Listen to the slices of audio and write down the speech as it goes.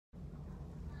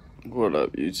What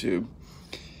up, YouTube?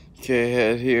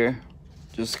 K-Head here.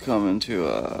 Just coming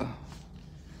to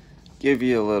give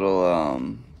you a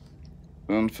little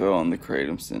info on the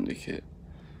Kratom Syndicate.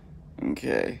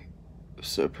 Okay,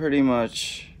 so pretty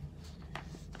much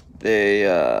they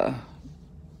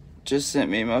just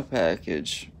sent me my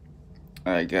package.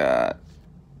 I got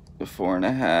the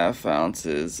 4.5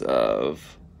 ounces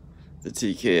of the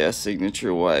TKS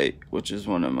Signature White, which is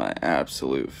one of my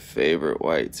absolute favorite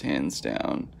whites, hands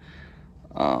down.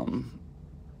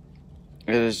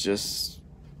 It is just,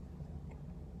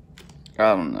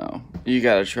 I don't know. You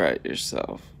gotta try it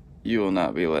yourself. You will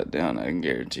not be let down, I can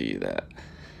guarantee you that.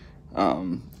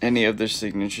 Any of their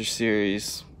signature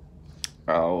series,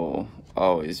 I will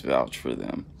always vouch for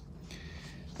them.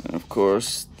 And of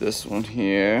course, this one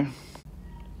here,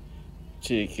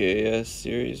 TKS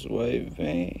Series White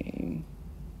Vein,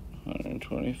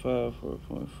 125,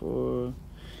 4.4.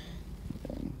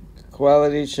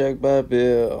 Quality check by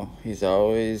Bill. He's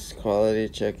always quality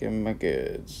checking my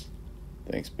goods.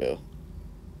 Thanks, Bill.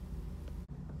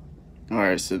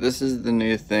 Alright, so this is the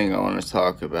new thing I want to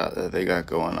talk about that they got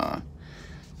going on.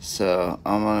 So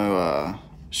I'm going to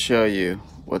show you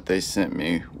what they sent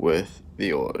me with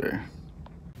the order.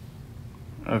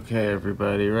 Okay,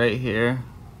 everybody, right here,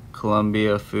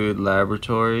 Columbia Food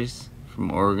Laboratories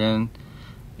from Oregon.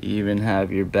 You even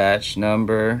have your batch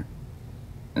number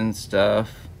and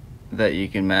stuff that you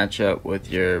can match up with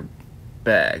your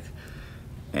bag,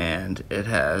 and it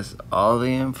has all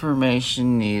the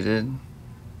information needed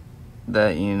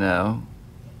that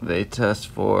they test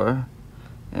for,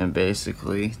 and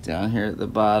basically down here at the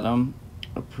bottom,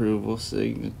 approval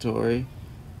signatory,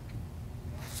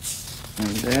 and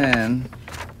then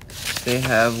they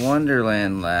have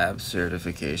Wonderland Lab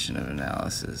certification of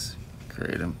analysis,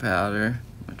 kratom powder,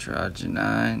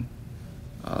 metrogenine,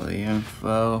 all the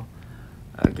info,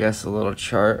 I guess a little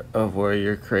chart of where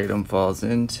your kratom falls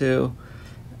into,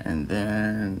 and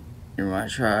then your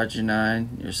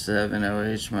metrogenine, your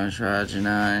 7-OH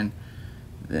metrogenine,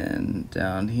 then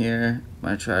down here,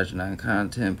 metrogenine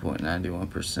content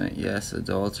 0.91%, yes,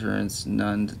 adulterants,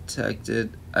 none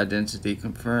detected, identity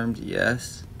confirmed,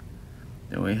 yes.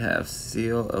 Then we have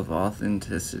seal of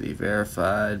authenticity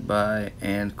verified by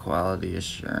and quality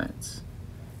assurance.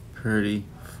 Pretty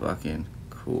fucking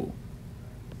cool.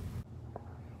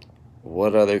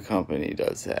 What other company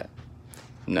does that?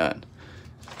 None.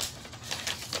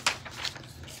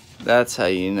 That's how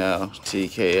you know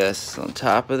TKS is on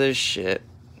top of their shit.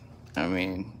 I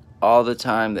mean, all the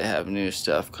time they have new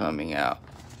stuff coming out.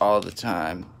 All the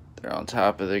time. They're on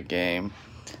top of their game.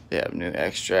 They have new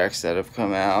extracts that have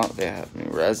come out. They have new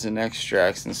resin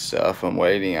extracts and stuff. I'm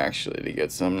waiting actually to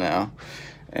get some now.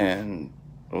 And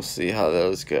we'll see how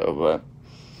those go. But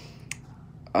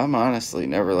I'm honestly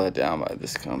never let down by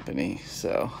this company.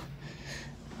 So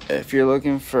if you're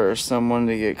looking for someone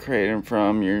to get kratom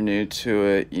from, you're new to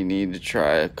it, you need to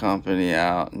try a company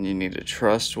out, and you need a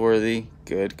trustworthy,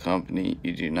 good company.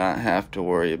 You do not have to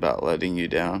worry about letting you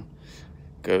down.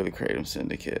 Go to the Kratom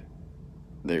Syndicate.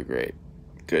 They're great.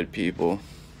 Good people,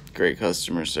 great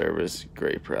customer service,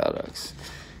 great products.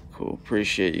 Cool.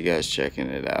 Appreciate you guys checking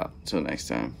it out. Until next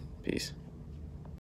time, peace.